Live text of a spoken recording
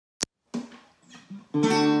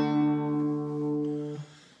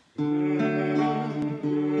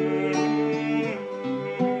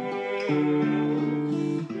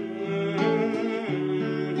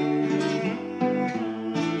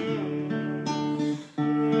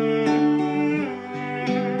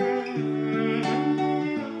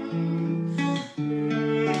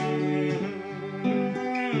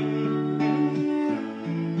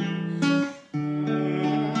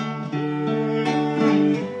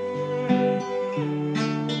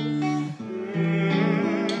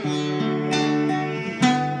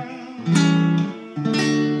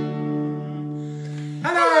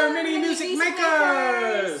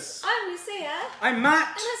I'm Matt.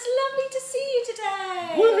 And it's lovely to see you today.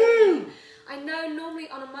 Woohoo! I know normally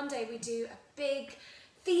on a Monday we do a big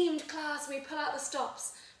themed class where we pull out the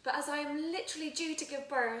stops, but as I'm literally due to give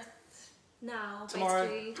birth now, tomorrow,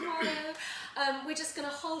 we're just going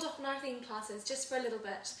to hold off on our theme classes just for a little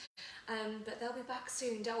bit. But they'll be back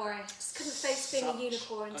soon, don't worry. Just couldn't face being a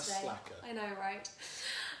unicorn today. Slacker. I know, right?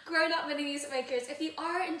 Grown-up mini music makers, if you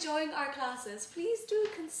are enjoying our classes, please do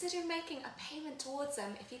consider making a payment towards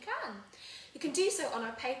them if you can. You can do so on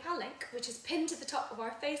our PayPal link, which is pinned to the top of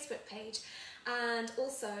our Facebook page, and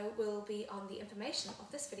also will be on the information of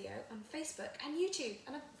this video on Facebook and YouTube.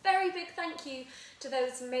 And a very big thank you to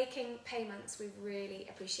those making payments. We really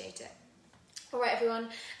appreciate it. All right, everyone,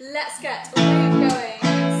 let's get going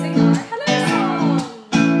and sing our hello song.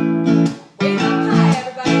 Wave up high,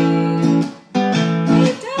 everybody.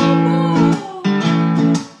 Wave down low.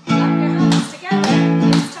 Clap your hands together.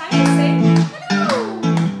 It's time to sing hello.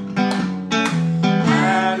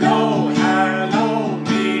 Hello, hello,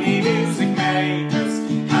 mini music makers.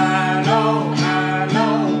 Hello, hello,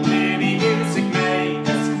 mini music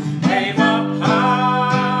makers. Wave up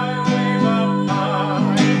high,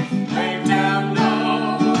 wave down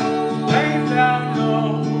low, wave down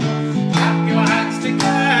low. Clap your hands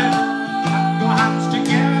together, clap your hands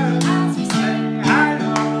together as we say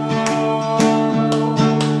hello.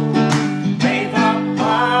 Wave up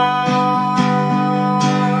high,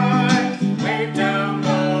 wave down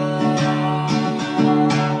low.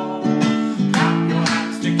 Clap your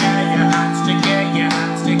hands together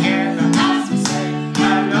as we say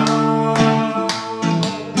hello.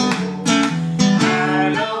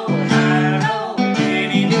 Hello, hello,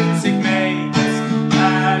 mini music makers.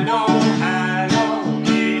 Hello, hello,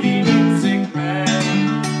 mini music makers.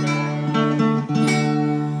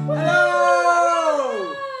 Hello!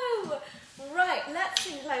 Hello. Right, let's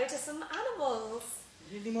sing hello to some animals.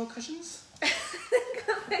 You need any more cushions?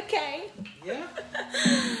 Okay. Yeah?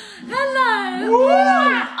 Hello!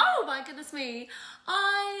 Whoa. Oh my goodness me.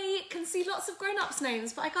 I can see lots of grown-ups'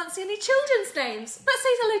 names, but I can't see any children's names. Let's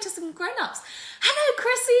say hello to some grown-ups. Hello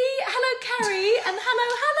Chrissy, hello Kerry, and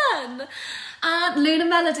hello Helen. Luna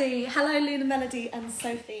Melody. Hello Luna Melody and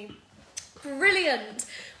Sophie. Brilliant.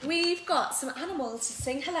 We've got some animals to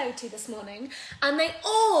sing hello to this morning, and they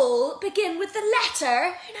all begin with the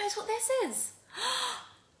letter. Who knows what this is?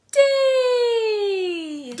 D.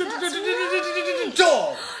 That's right.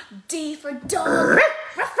 Dog! D for dog. Ruff,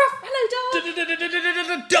 ruff. Hello,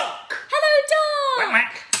 dog. Duck! Hello, dog.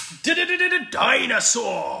 Whack.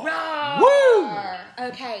 Dinosaur! Rawr. Woo!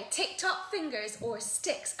 Okay, tick-tock fingers or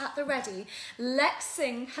sticks at the ready. Let's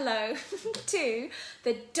sing hello to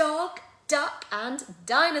the dog, duck, and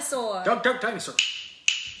dinosaur. Dog, duck, dinosaur.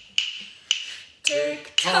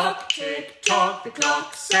 Tick-tock, tick-tock, the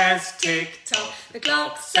clock says tick-tock. The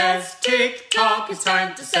clock says tick-tock, it's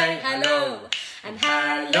time to say hello. And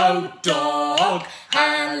hello, dog.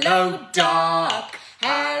 Hello, duck.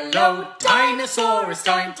 Hello, dinosaur. It's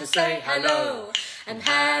time to say hello. And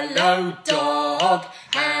hello, dog.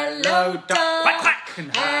 Hello, duck. Quack, quack.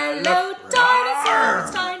 And hello, dinosaur.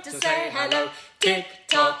 It's time to say hello.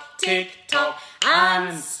 Tick-tock, tick-tock,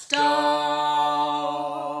 and stop.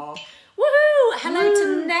 Woohoo! Hello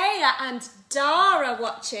to Naya and Dara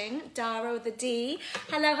watching. Dara with a D.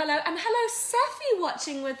 Hello, hello. And hello, Sephi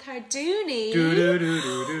watching with her Dooney.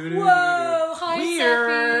 Whoa! Hi,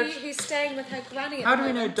 Weird. Sephi, who's staying with her granny at How the do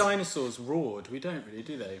we know moment. dinosaurs roared? We don't really,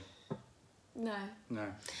 do they? No.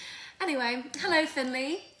 No. Anyway, hello,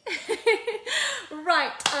 Finley.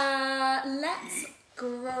 Right, let's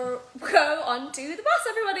go on to the bus,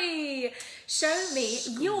 everybody. Show me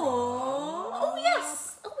your... Oh, yes.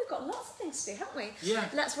 Oh, we've got lots of things to do, haven't we? Yeah.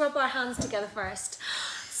 Let's rub our hands together first.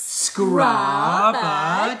 Scrub-a-dub.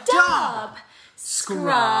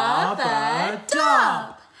 Scrub-a-dub.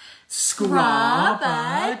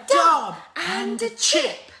 Scrub-a-dub. And a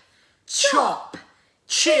chip. Chop.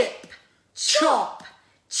 Chip. Chop.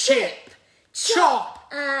 Chip.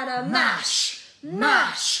 Chop. And a Mash.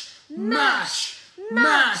 Mash. Mash.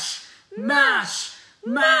 Mash. Mash.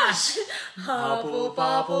 Mash! Hubble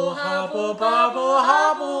bubble, hubble bubble,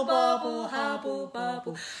 hubble bubble, hubble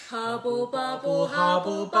bubble, hubble bubble,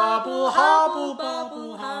 hubble bubble, hubble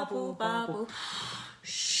bubble, hubble bubble.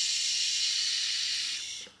 Shh.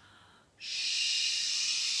 Shh.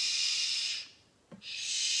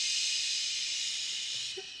 Shh.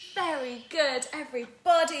 Very good,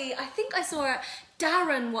 everybody. I think I saw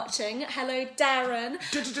Darren watching. Hello, Darren.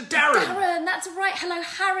 Darren, that's right. Hello,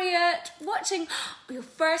 Harriet, watching your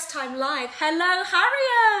first time live. Hello,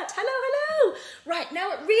 Harriet. Hello. Right,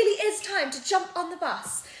 now it really is time to jump on the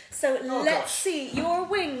bus. So let's see your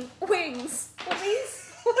wings. What are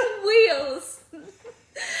these? Wheels.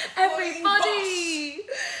 Everybody,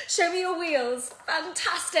 show me your wheels.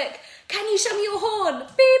 Fantastic. Can you show me your horn?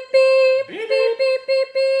 Beep, beep, beep, beep, beep,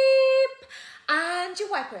 beep, beep. And your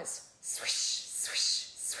wipers. Swish.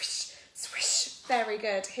 Very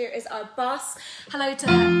good. Here is our bus. Hello to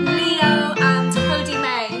Leo and Cody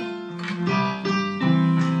May.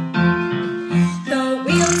 The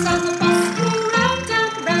wheels on the bus go round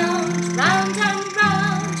and round, round and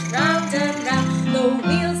round, round and round. The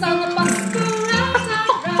wheels on the bus go round and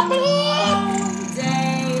round all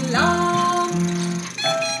day long.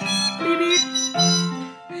 Beep beep.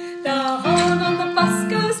 The horn on the bus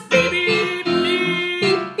goes beep beep beep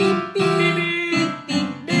beep beep beep beep beep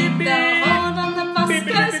beep. The horn on the bus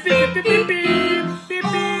goes beep beep beep beep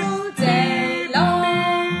all day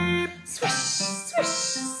long. Swish swish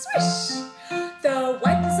swish. The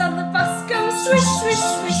wipers on the bus go swish swish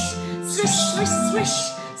swish swish swish swish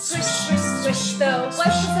swish swish swish. The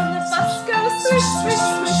wipers on the bus go swish swish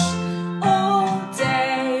swish all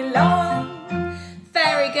day long.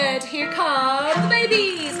 Very good. Here come the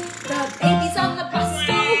babies. The babies on the bus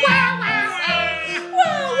go wow wow wow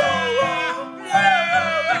wow wow wow wow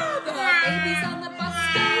wow. The babies on the bus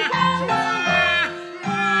go wow wow wow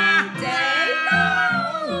all day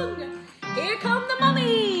long. Here come the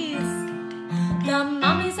mummies. The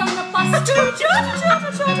mummies on the bus do chatter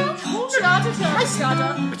chatter chatter chatter chatter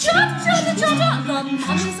chatter chatter chatter chatter. The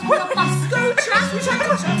mummies on the bus go chatter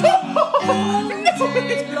chatter chatter all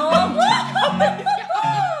day long.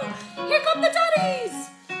 Here come the daddies.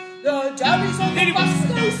 The daddies on the bus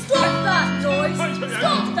go stop that noise.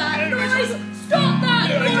 Stop that noise. Stop that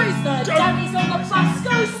noise. The daddies on the bus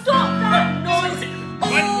go stop that noise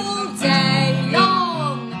all day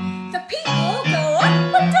long. The people go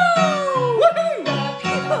up and down. Woohoo! The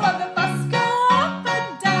people on the bus go up and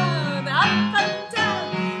down, up and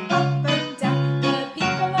down, up and down. The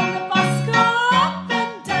people on the bus go up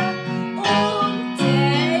and down all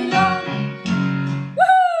day long.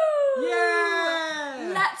 Woohoo!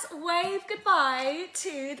 Yeah! Let's wave goodbye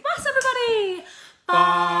to the bus, everybody.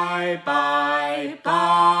 Bye bye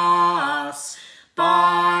bus.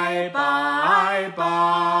 Bye bye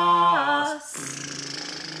bus.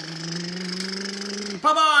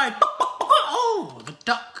 Bye bye. Oh, the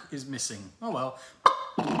duck is missing. Oh well.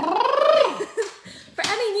 For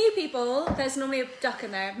any new people, there's normally a duck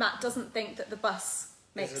in there. Matt doesn't think that the bus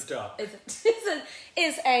makes a duck. Is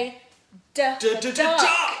a duck.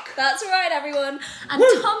 Duck. That's right, everyone. And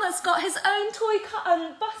Thomas got his own toy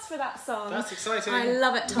bus for that song. That's exciting. I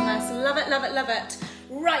love it, Thomas. Love it, love it, love it.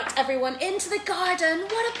 Right, everyone, into the garden.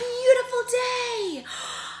 What a beautiful day.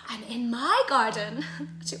 And in my garden,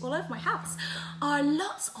 actually all over my house, are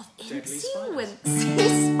lots of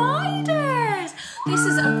incy-wincy spiders. This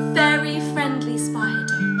is a very friendly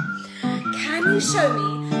spider. Can you show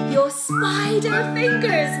me your spider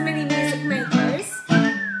fingers, mini music makers?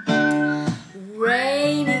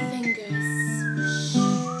 Rainy fingers.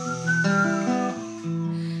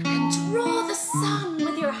 And draw the sun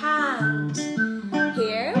with your hand.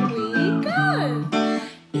 Here we go.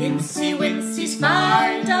 Incy-wincy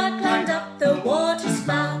spider climbed up the water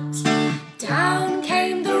spout. Down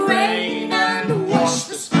came the rain and washed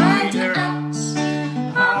the spider out.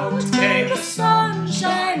 Out came the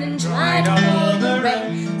sunshine and dried up all the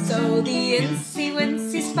rain. So the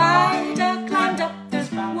incy-wincy spider climbed up the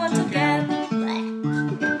spout again.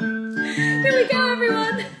 Here we go,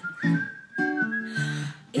 everyone.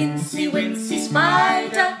 Incy-wincy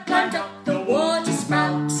spider climbed up the water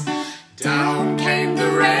spout. Down came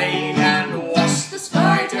the rain and washed the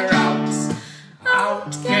spider out.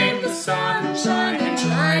 Out came the sunshine and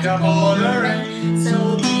dried up all the rain.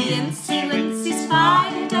 So the incy-wincy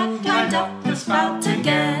spider climbed up the spout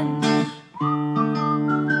again.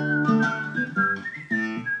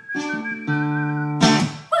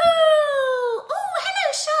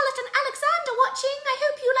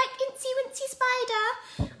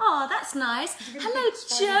 Oh, that's nice. Hello,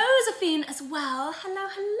 Josephine as well. Hello,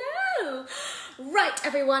 hello. Right,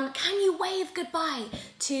 everyone, can you wave goodbye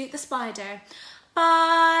to the spider?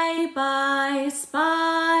 Bye bye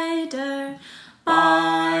spider.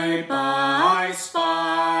 Bye bye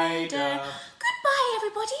spider. Goodbye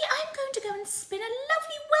everybody. I'm going to go and spin a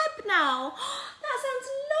lovely web now. That sounds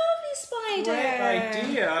lovely, Spider. Great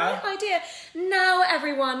idea. Great idea. Now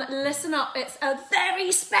everyone, listen up. It's a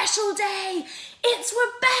very special day. It's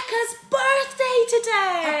Rebecca's birthday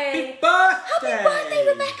today. Happy birthday. Happy birthday,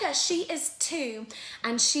 Rebecca. She is 2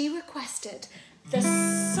 and she requested the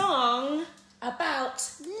song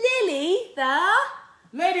about Lily the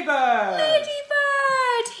Ladybird.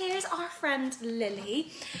 Ladybird. Here's our friend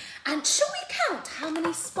Lily. And shall we count how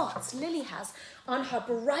many spots Lily has on her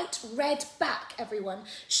bright red back, everyone?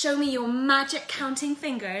 Show me your magic counting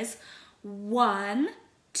fingers. 1,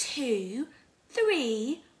 2,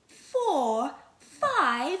 3, 4,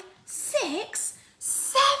 5, 6,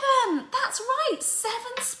 7. That's right, 7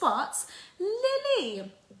 spots.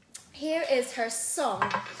 Lily. Here is her song.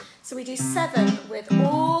 So we do 7 with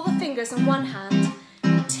all the fingers in one hand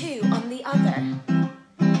and 2 on the other.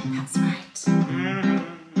 That's right.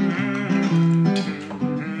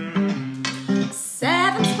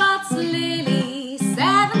 7 spots, Lily,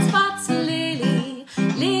 7 spots, Lily.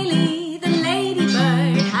 Lily, the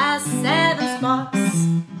ladybird, has 7 spots.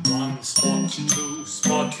 1 spot, 2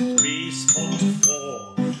 spot, 3 spot,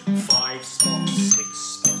 4, 5 spot, 6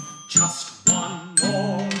 spot, just 1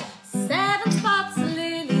 more. 7 spots,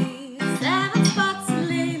 Lily, 7 spots,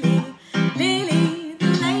 Lily. Lily, the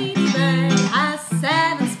ladybird, has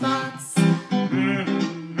 7 spots.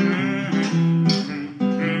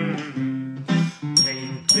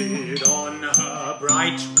 Painted on her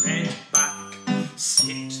bright red back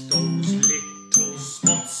sit those little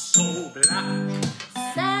spots so black.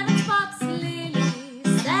 7 spots, Lily,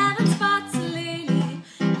 7 spots, Lily.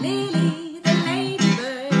 Lily, the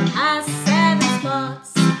ladybird, has 7 spots.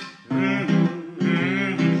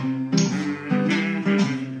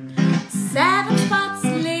 7 spots,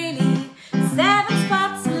 Lily, 7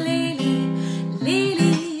 spots, Lily.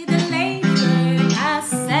 Lily, the ladybird, has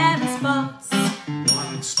 7 spots.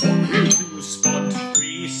 1 spot, 2 spot,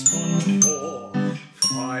 3 spot, 4,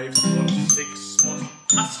 5 spot, 6 spot,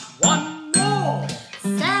 just 1 more.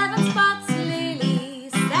 7 spots, Lily,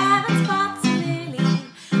 7 spots, Lily.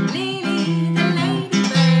 Lily, the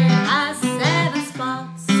ladybird, has 7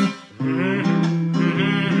 spots.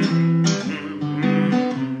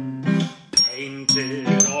 Painted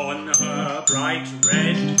on her bright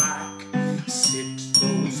red back sit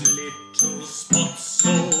those little spots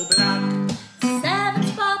so black. 7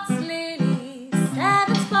 spots, Lily,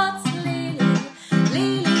 7 spots, Lily.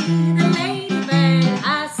 Lily, the ladybird,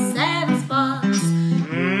 has 7 spots.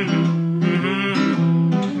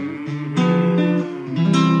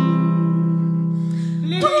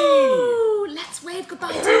 Woo! Let's wave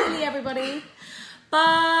goodbye to Lily, everybody.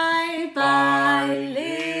 Bye, bye,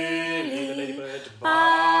 Lily.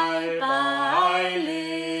 Bye, bye,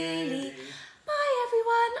 Lily. Bye,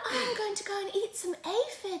 everyone. I'm going to go and eat some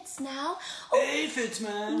aphids now. Oh, Aphids,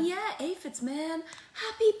 man. yeah, aphids, man.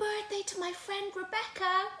 Happy birthday to my friend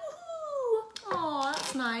Rebecca. Woohoo! Oh,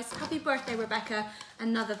 that's nice. Happy birthday, Rebecca.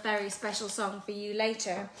 Another very special song for you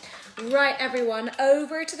later. Right, everyone,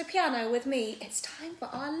 over to the piano with me. It's time for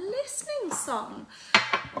our listening song.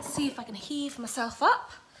 Let's see if I can heave myself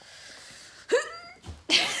up.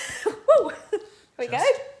 Woo. Here we go.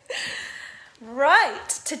 Right,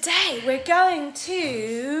 today we're going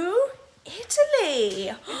to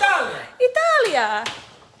Italy. Italia.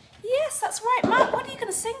 Yes, that's right. Matt, what are you going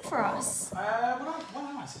to sing for us? What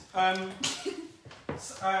am I saying?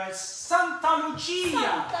 Santa Lucia.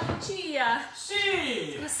 Santa Lucia.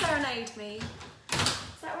 Si. You serenade me.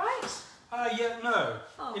 Is that right? Yeah, no.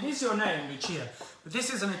 Oh. It is your name, Lucia. But this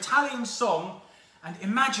is an Italian song, and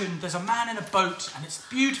imagine there's a man in a boat, and it's a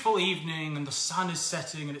beautiful evening, and the sun is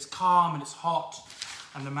setting, and it's calm, and it's hot,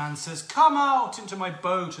 and the man says, "Come out into my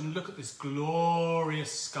boat and look at this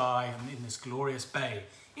glorious sky and in this glorious bay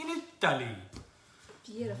in Italy."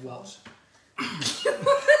 Beautiful. What?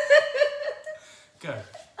 Go.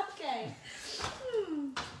 Okay.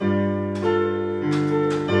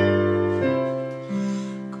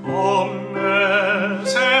 Come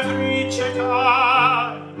se friccica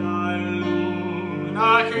la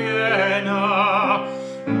luna piena,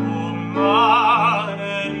 un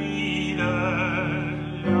mare ride,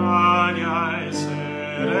 l'aria è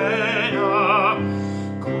serena.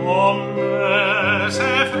 Come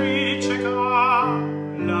se friccica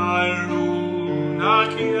la luna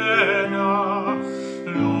piena,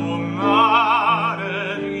 un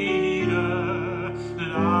mare ride,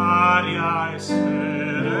 l'aria è serena.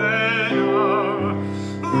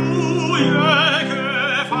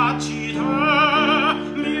 Che facci te,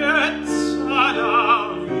 miezza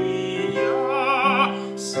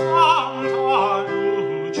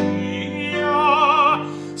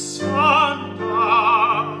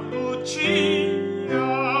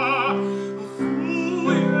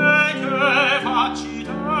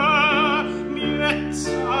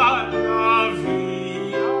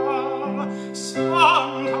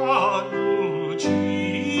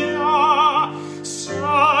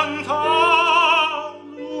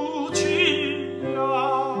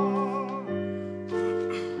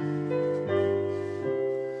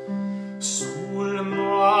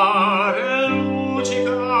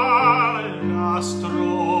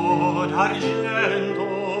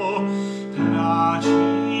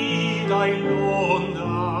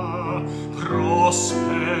l'onda,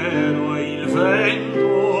 prospero il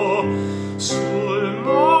vento, sul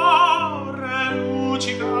mare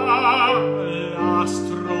luccica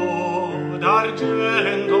l'astro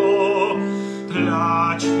d'argento,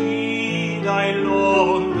 placida è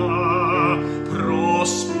l'onda,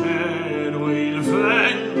 prospero il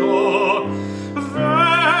vento,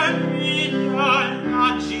 vedi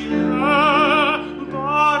all'agile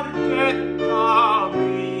barchetta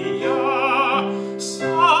mia,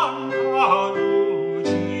 Santa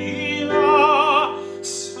Lucia,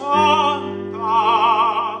 Santa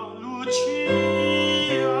Lucia,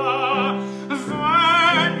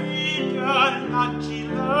 vedi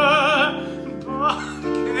all'agile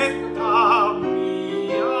barchetta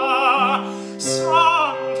mia,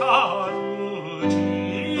 Santa Lucia,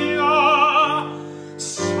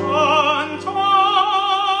 Santa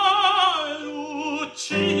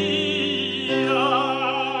Lucia.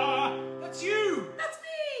 That's you. That's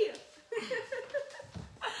me!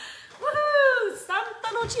 Woohoo! Santa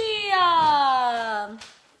Lucia!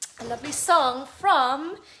 A lovely song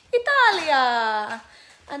from Italia.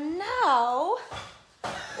 And now,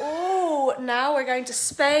 now we're going to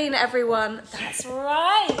Spain, everyone. That's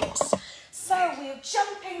right. So we're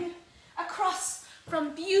jumping across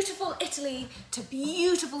from beautiful Italy to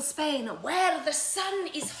beautiful Spain, where the sun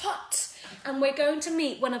is hot. And we're going to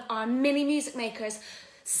meet one of our mini music makers,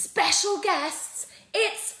 special guests.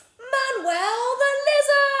 It's Manuel the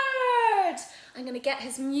Lizard. I'm going to get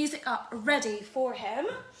his music up ready for him.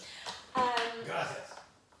 Gracias.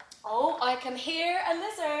 Oh, I can hear a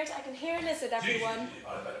lizard. I can hear a lizard, everyone.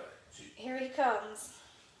 Here he comes.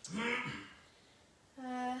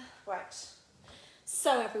 Right.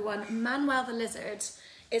 So, everyone, Manuel the Lizard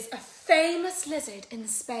is a famous lizard in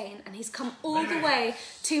Spain, and he's come all the way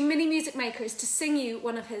to Mini Music Makers to sing you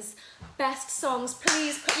one of his best songs.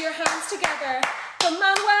 Please put your hands together for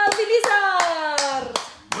Manuel the Lizard.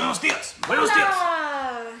 Buenos días. Buenos días.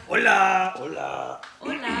 Hola. Hola.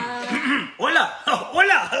 Hola. Hola. Oh,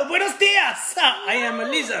 hola. Buenos días. I am a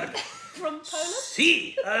lizard. From Poland?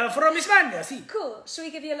 Sí. From España, sí. Cool. Shall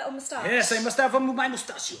we give you a little moustache? Yes, I must have my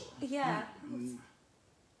mustachio. Yeah.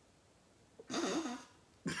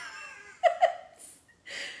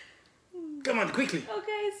 Come on, quickly.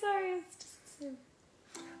 Okay, sorry. It's just so...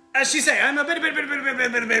 As she say, I'm a very famous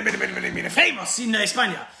in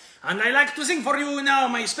Spain, and I like to sing for you now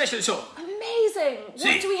my special song. Amazing. Sí.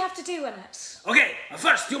 What do we have to do in it? Okay,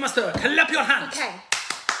 first you must clap your hands. Okay.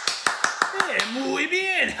 Muy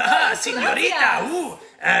bien, señorita.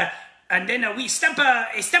 And then we stamp a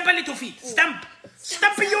little feet. Stamp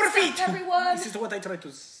your feet. Everyone. This is what I try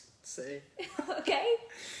to say. Okay.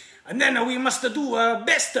 And then we must do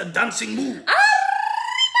best dancing move. Arriba!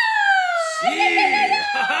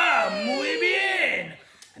 Sí, muy bien.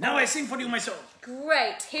 And now I sing for you my song.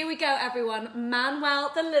 Great. Here we go, everyone.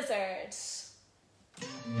 Manuel the Lizard. Let's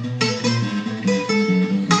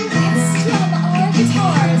strum our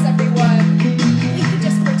guitars, everyone. We can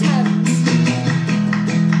just pretend.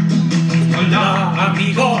 Hola,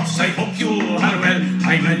 amigos. I hope you are well.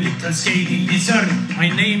 I'm a little scaly lizard. My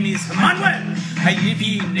name is Manuel. I live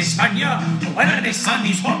in España, where the sun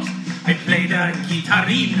is hot. I play the guitar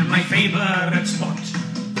in my favorite spot.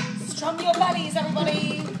 Strum your bellies,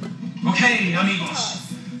 everybody. Okay, amigos.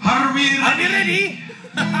 Are we ready?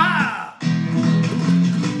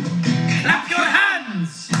 Clap your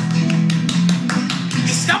hands.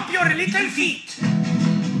 Stomp your little feet.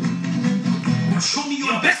 Now show me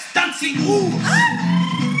Your best dancing moves.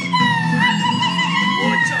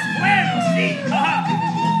 Muchos buenos, sí.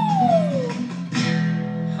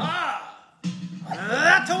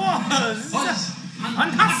 That was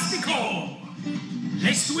fantastico.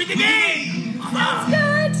 Let's do it again. Sounds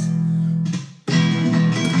good.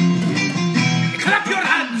 Clap your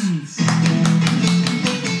hands.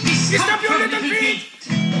 Stomp your little feet.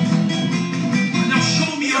 Now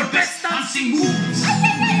show me your best dancing moves.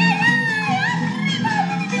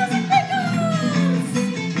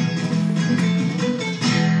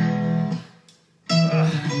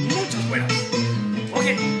 Muchos buenos.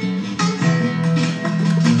 Okay.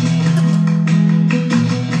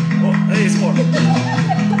 Oh, there is more.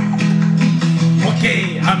 Okay,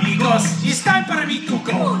 amigos, it's time for me to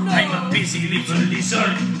go. Oh, no. I'm a busy little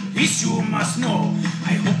lizard. This you must know.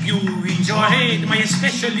 I hope you enjoyed my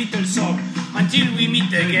special little song. Until we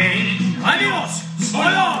meet again. Adios. So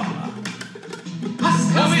long.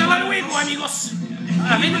 Hasta luego, amigos.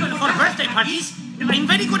 Available for birthday parties. I'm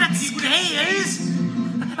very good at scales.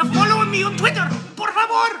 Follow me on Twitter, por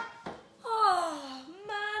favor. Oh,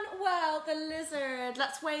 Manuel the Lizard.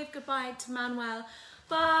 Let's wave goodbye to Manuel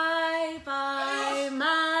Bye bye,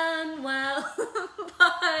 Manuel.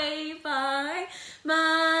 Bye bye,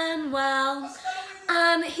 Manuel.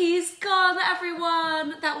 And he's gone,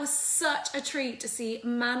 everyone. That was such a treat to see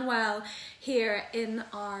Manuel here in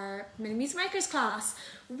our Mini Music Makers class.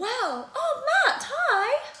 Well, oh Matt,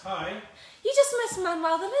 hi. Hi. You just missed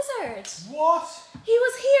Manuel the lizard. What? He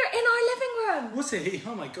was here in our living room. Was he?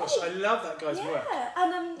 Oh my gosh, I love that guy's work. Yeah,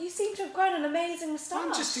 and you seem to have grown an amazing moustache.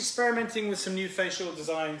 I'm just experimenting with some new facial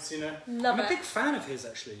designs, you know. Love I'm it. a big fan of his,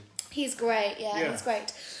 actually. He's great, yeah, Yeah. he's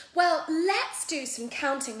great. Well, let's do some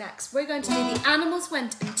counting next. We're going to do the animals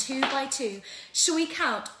went in 2 by 2. Shall we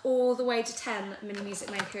count all the way to 10, Mini Music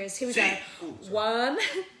Makers? Here we go. Ooh, 1,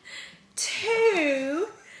 2,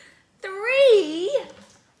 3,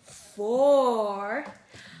 4,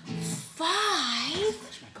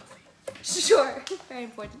 5. Sure, very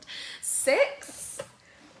important. 6,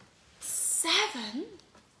 7,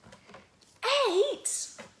 8,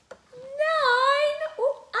 9,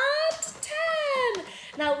 and 10.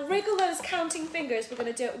 Now wriggle those counting fingers. We're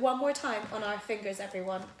going to do it one more time on our fingers,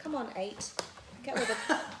 everyone. Come on, 8. Get with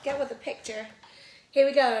the picture. Here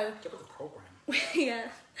we go. Get with the program. Yeah.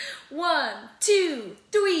 1, 2,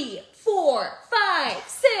 3, 4, 5,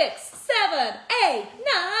 6, 7, 8, 9,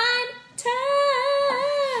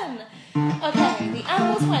 10. Okay, the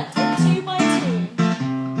animals went in 2 by 2.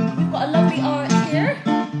 We've got a lovely arch here.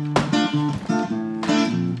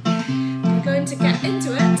 We're going to get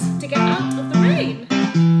into it to get out of the rain.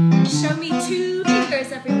 Show me 2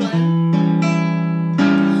 fingers, everyone.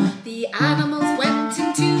 The animals went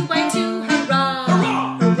in 2 by 2. Hurrah!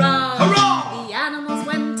 Hurrah! Hurrah! Hurrah! The animals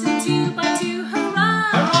went in 2 by 2. Hurrah!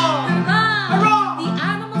 Hurrah! Hurrah! Hurrah! The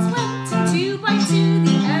animals went in 2 by 2.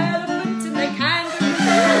 The elephant and the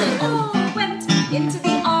kangaroo, they all went into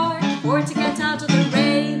the ark for to get out of the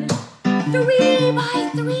rain. 3 by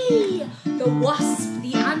 3. The wasp,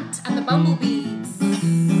 the ant, and the bumblebees.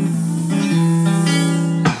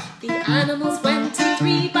 The animals went in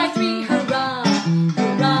 3 by 3. Hurrah!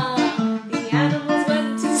 Hurrah! The animals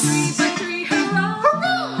went in 3 by 3. Hurrah!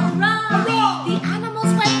 Hurrah! Hurrah! Hurrah! The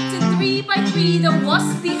animals went in 3 by 3. The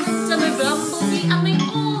wasp, the ant, and the bumblebee, and they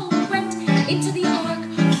all went into the ark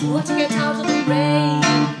for to get out of the rain.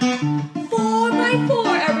 4 by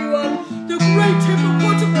 4, everyone. The great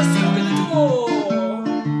hippopotamus stuck in the door.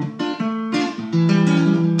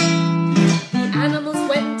 The animals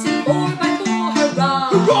went in 4 by 4. Hurrah!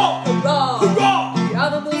 Hurrah! Hurrah! Hurrah! The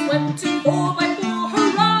animals went in 4 by 4.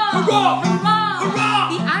 Hurrah! Hurrah! Hurrah! Hurrah!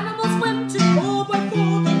 The animals went in 4 by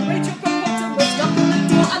 4. The great hippopotamus stuck in the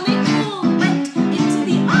door, and they all went into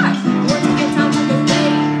the ark for to get out of the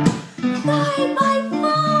rain. 5 by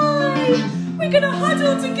 5. We're gonna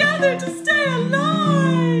huddle together to stay alive.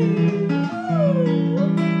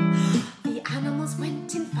 The animals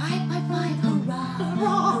went in 5 by 5. Hurrah!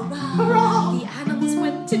 Hurrah! Hurrah! Hurrah! The animals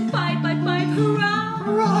went in 5 by 5. Hurrah!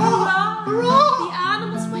 Hurrah! Hurrah! The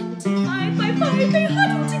animals went in 5 by 5. They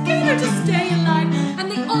huddled together to stay alive, and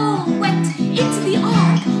they all went into the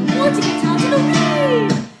ark for to get out of the rain.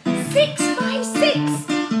 6 by 6.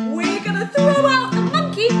 We're gonna throw out the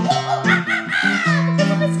monkey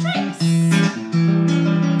because of his tricks.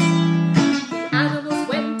 The animals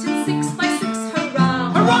went in 6 by 6.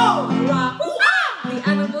 Hurrah! Hurrah! Hurrah! Hurrah! The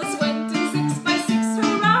animals went in 6 by 6.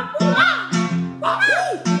 Hurrah! Hurrah!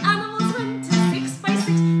 Hurrah! The animals went in 6 by 6.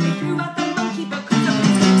 They threw out the monkey because of his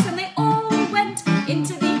tricks, and they all went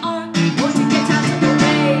into the ark for to get out of the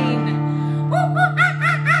rain.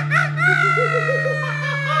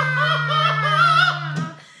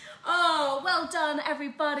 Oh, well done,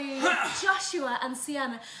 everybody. Joshua and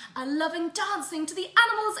Sienna are loving dancing to the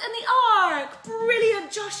animals in the ark.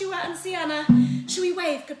 Brilliant, Joshua and Sienna. Shall we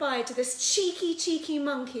wave goodbye to this cheeky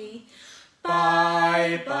monkey?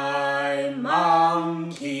 Bye bye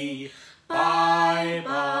monkey. Bye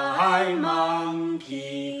bye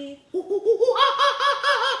monkey.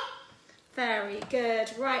 Very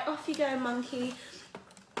good. Right, off you go, monkey.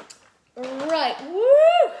 Right, woo!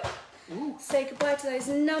 Ooh. Say goodbye to those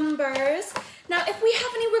numbers. Now, if we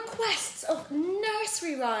have any requests of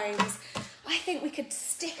nursery rhymes, I think we could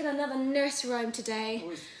stick in another nursery rhyme today.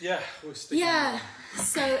 We'll stick Yeah,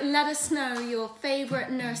 so let us know your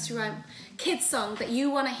favourite nursery rhyme, kids song that you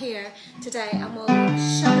want to hear today, and we'll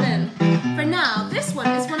shove it in. For now, this one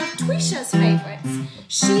is one of Twisha's favourites.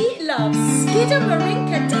 She loves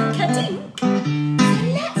skidamarinka-dinka-dink. So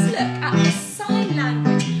let's look at the sign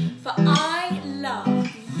language for I love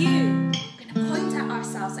you. We're going to point at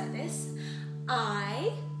ourselves like this.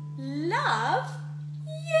 I love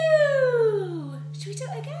you. Should we do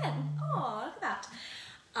it again? Oh, look at that.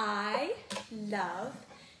 I love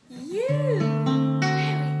you.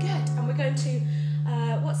 Very good. And we're going to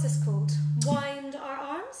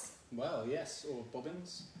Yes, or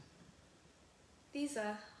bobbins. These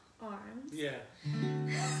are arms. Yeah.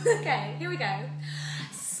 Okay, here we go.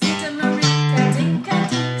 Skidamarinka dinka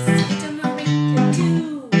dink, skidamarinka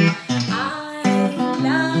doo. I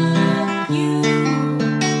love you.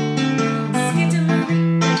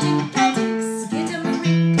 Skidamarinka dinka dink,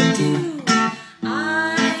 skidamarinka doo. I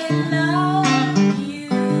love you.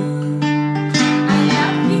 I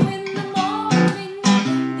love you in the morning,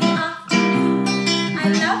 in the afternoon. I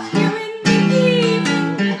love you in the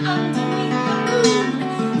evening, underneath the moon.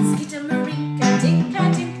 Skidamarinka dinka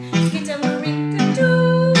dink, skidamarinka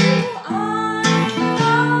doo. I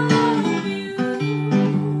love you.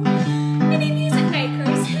 Mini music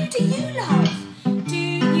makers, who do you love? Do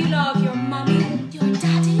you love your mummy, your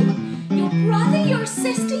daddy, your brother, your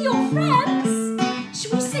sister, your friends?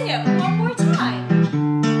 Should we sing it one more time?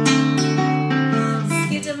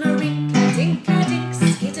 Skidamarinka dinka dink,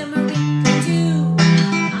 skidamarinka doo.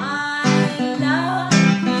 I love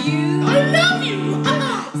you. I love you.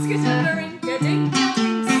 Skidamarinka dinka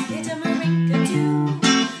dink, skidamarinka doo.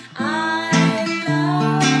 I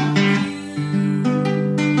love you.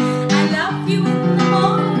 I love you in the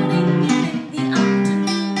morning and in the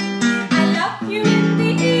afternoon. I love you in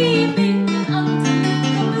the evening and underneath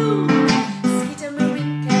the moon.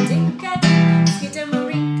 Skidamarinka dinka dink,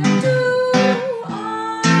 skidamarinka doo. I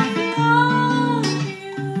love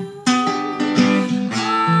you.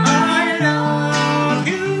 I love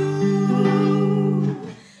you.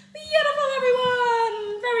 Beautiful,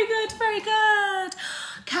 everyone. Very good, very good.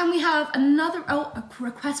 Can we have another a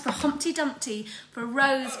request for Humpty Dumpty for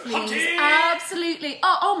Rose, please? Humpty! Absolutely.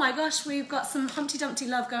 Oh my gosh, we've got some Humpty Dumpty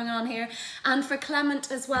love going on here. And for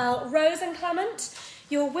Clement as well. Rose and Clement,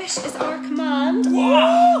 your wish is our command.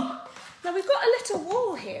 Whoa! Now we've got a little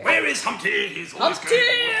wall here. Where is Humpty? He's always Humpty,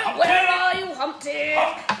 going. where are you, Humpty?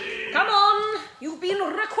 Humpty! Come on, you've been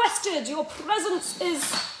requested. Your presence is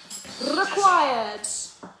required.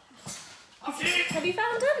 Humpty! Have you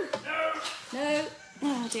found him? No! No.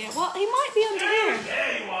 Oh dear. Well, he might be under here.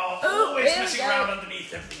 There you are. Oh, Always here we messing go. around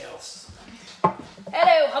underneath everything else.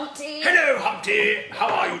 Hello, Humpty. Hello, Humpty. How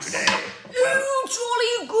are you today? Oh,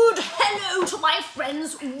 jolly good hello to my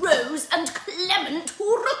friends Rose and Clement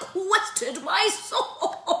who requested my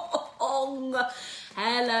song.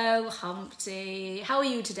 Hello, Humpty. How are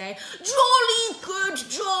you today? Jolly good,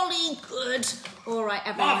 jolly good. All right,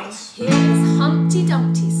 everyone. Marvellous. Here is Humpty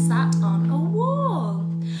Dumpty sat on a wall.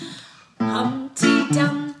 Humpty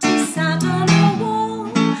Dumpty sat on a wall.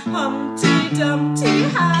 Humpty Dumpty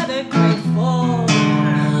had a great fall.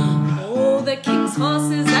 All the king's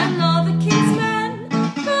horses and all the king's men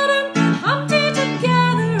couldn't get Humpty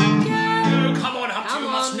together again. Oh, come on, Humpty. Come You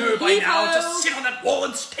must on, know by now. heave-ho. Just sit on that wall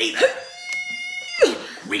and stay there.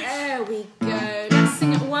 Grief. There we go. Let's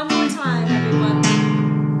sing it one more time, everyone.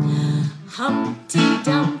 Humpty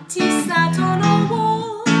Dumpty sat on a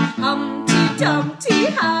wall. Humpty Dumpty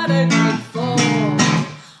had a great fall.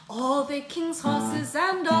 All the king's horses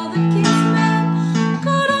and all the king's men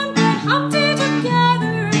couldn't get Humpty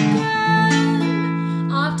together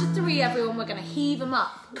again. After three, everyone, we're going to heave him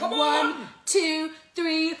up. Come One, on. 2,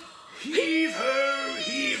 3. Heave ho,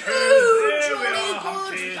 heave ho. Oh, There we jolly are,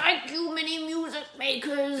 Humpty. good. Thank you, mini music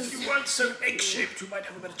makers. If you weren't so egg-shaped, you might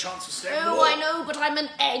have a better chance of staying Oh, warm. I know, but I'm an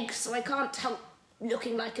egg, so I can't help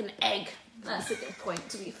looking like an egg. That's a good point,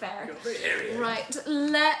 to be fair. You're very hairy. Right,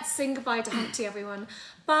 let's sing goodbye to Humpty, everyone.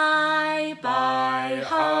 Bye, bye, Bye,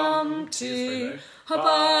 Humpty. Humpty.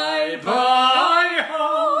 Bye, Bye, bye,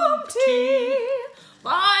 Humpty. Humpty.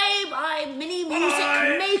 Bye, bye, mini music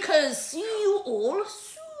Bye. makers. See you all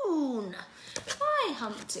soon. Bye,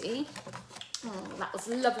 Humpty. Oh, that was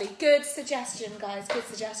lovely. Good suggestion, guys. Good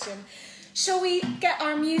suggestion. Shall we get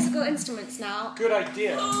our musical instruments now? Good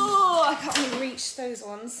idea. Oh, I can't really reach those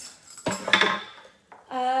ones.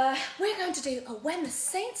 We're going to do a When the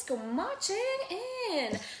Saints Go Marching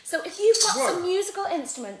In. So if you've got Whoa. some musical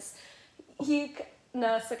instruments,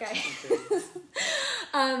 no, it's okay.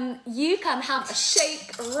 You can have a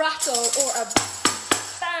shake, rattle, or a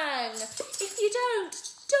bang. If you don't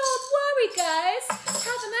worry, guys.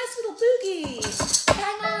 Have a nice little boogie.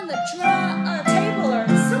 Bang on the table or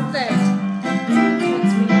something.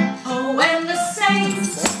 Oh, when the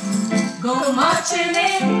saints go marching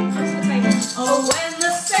in. Oh, when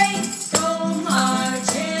the saints go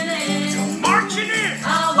marching in. Go marching in. I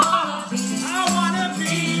wanna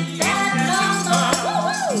be there on the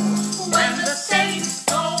woo-hoo. When the saints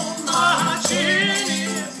go marching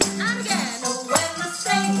in. And again. Oh, when the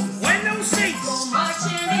saints When those saints go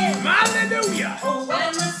marching in. Hallelujah. Oh,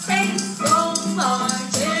 when the saints go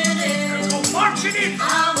marching in. Go marching in. I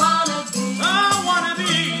wanna be I wanna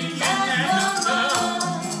be there on the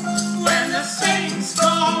when the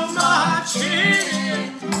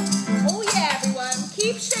marching. Oh yeah, everyone,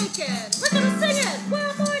 keep shaking. We're gonna sing it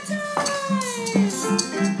one more time.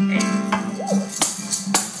 Ooh.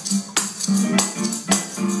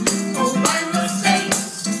 Oh, when the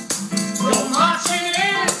saints go marching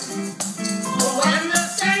in. Oh, when the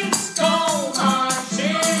saints go marching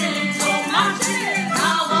in. I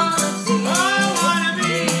wanna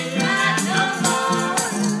be that number.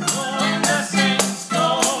 Oh, when the saints go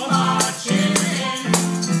marching in.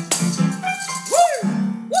 Woo!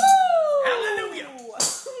 Hallelujah.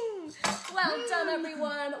 Well done,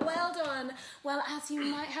 everyone. Well done. Well, as you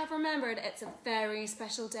might have remembered, it's a very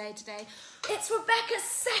special day today. It's Rebecca's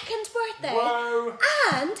second birthday. Whoa.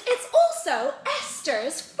 And it's also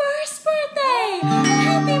Esther's first birthday.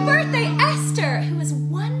 Happy birthday, Esther, who is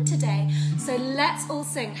 1 today. So let's all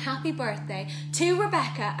sing happy birthday to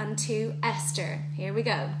Rebecca and to Esther. Here we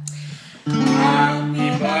go.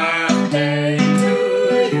 Happy birthday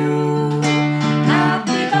to you.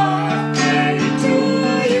 Happy birthday to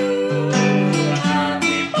you.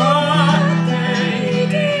 Happy birthday,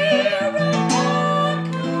 dear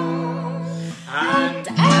Rebecca and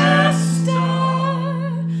Esther.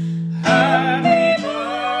 Happy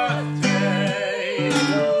birthday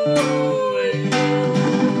to you.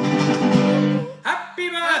 Happy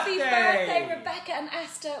Happy birthday, birthday. Rebecca and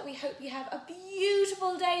Esther. We hope you have a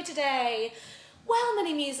beautiful day today. Well,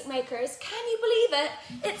 mini music makers, can you believe it?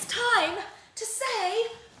 It's time to say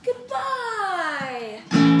goodbye.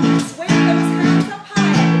 Let's wave those hands up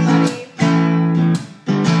high, everybody.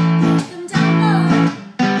 Put them down low.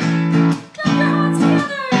 Clap your hands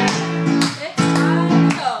together. It's time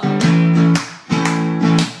to go.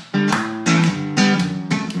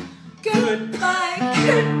 Goodbye,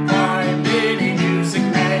 goodbye. Mini music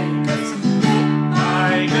makers.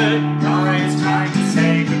 Goodbye, goodbye. It's time to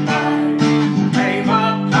say goodbye. Wave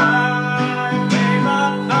up high, wave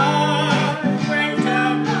up high, wave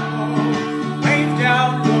down low, wave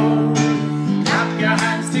down low. Clap your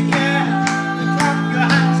hands together, clap your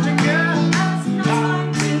hands together. Time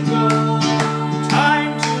to go,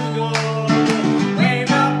 time to go.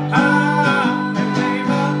 Wave up high, wave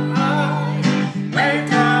up high, wave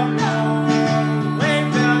down low, wave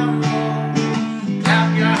down low. Clap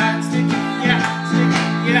your hands together, your hands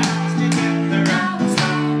together, your hands together. And it's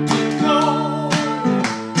time to go.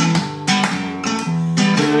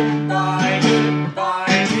 Goodbye,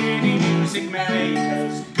 goodbye, mini music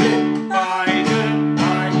makers. Goodbye,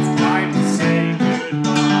 goodbye, it's time to say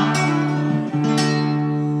goodbye.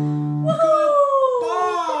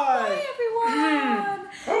 Goodbye, everyone.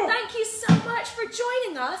 Thank you so much for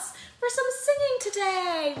joining us for some singing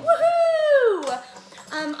today. Woohoo!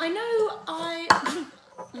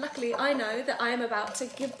 Luckily I know that I am about to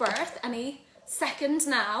give birth any second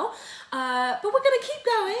now, but we're going to keep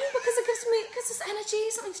going because it gives us energy,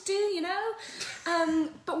 something to do, you know.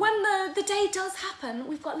 But when the day does happen,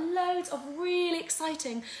 we've got loads of really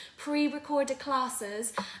exciting pre-recorded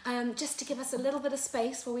classes, just to give us a little bit of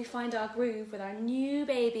space while we find our groove with our new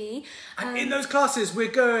baby. And in those classes, we're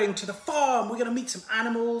going to the farm. We're going to meet some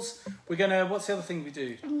animals. We're going to, what's the other thing we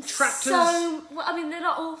do? Tractors. So, well, I mean, they're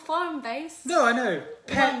not all farm-based. No, I know.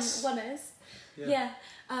 Pets. One is. Yeah.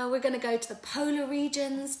 We're going to go to the polar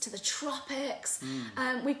regions, to the tropics.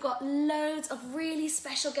 We've got loads of really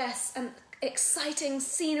special guests and exciting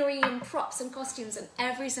scenery and props and costumes in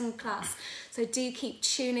every single class. So do keep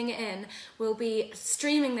tuning in. We'll be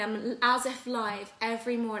streaming them as if live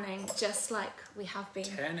every morning, just like we have been.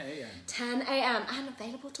 10 a.m. 10 a.m. and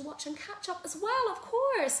available to watch and catch up as well, of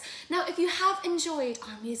course. Now, if you have enjoyed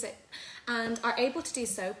our music and are able to do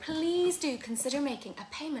so, please do consider making a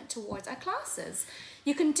payment towards our classes.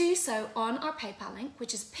 You can do so on our PayPal link,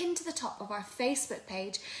 which is pinned to the top of our Facebook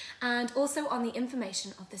page, and also on the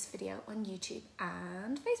information of this video on YouTube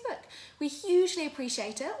and Facebook. We hugely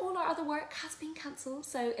appreciate it. All our other work has been cancelled,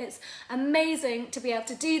 so it's amazing to be able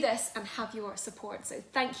to do this and have your support. So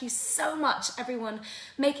thank you so much, everyone,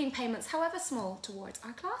 making payments, however small, towards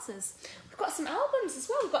our classes. We've got some albums as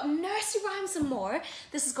well. We've got nursery rhymes and more.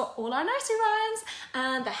 This has got all our nursery rhymes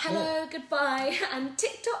and the hello, goodbye, and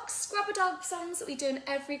TikTok scrub-a-dub songs that we do in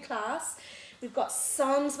every class. We've got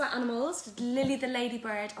songs about animals, with Lily the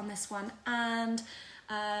Ladybird on this one, and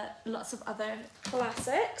lots of other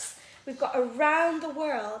classics. We've got Around the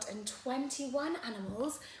World in 21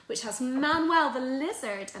 Animals, which has Manuel the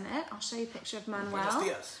lizard in it. I'll show you a picture of Manuel.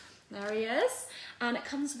 There he is. And it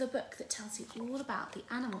comes with a book that tells you all about the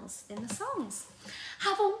animals in the songs.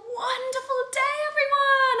 Have a wonderful day,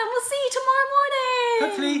 everyone, and we'll see you tomorrow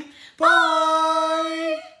morning. Hopefully.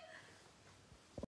 Bye.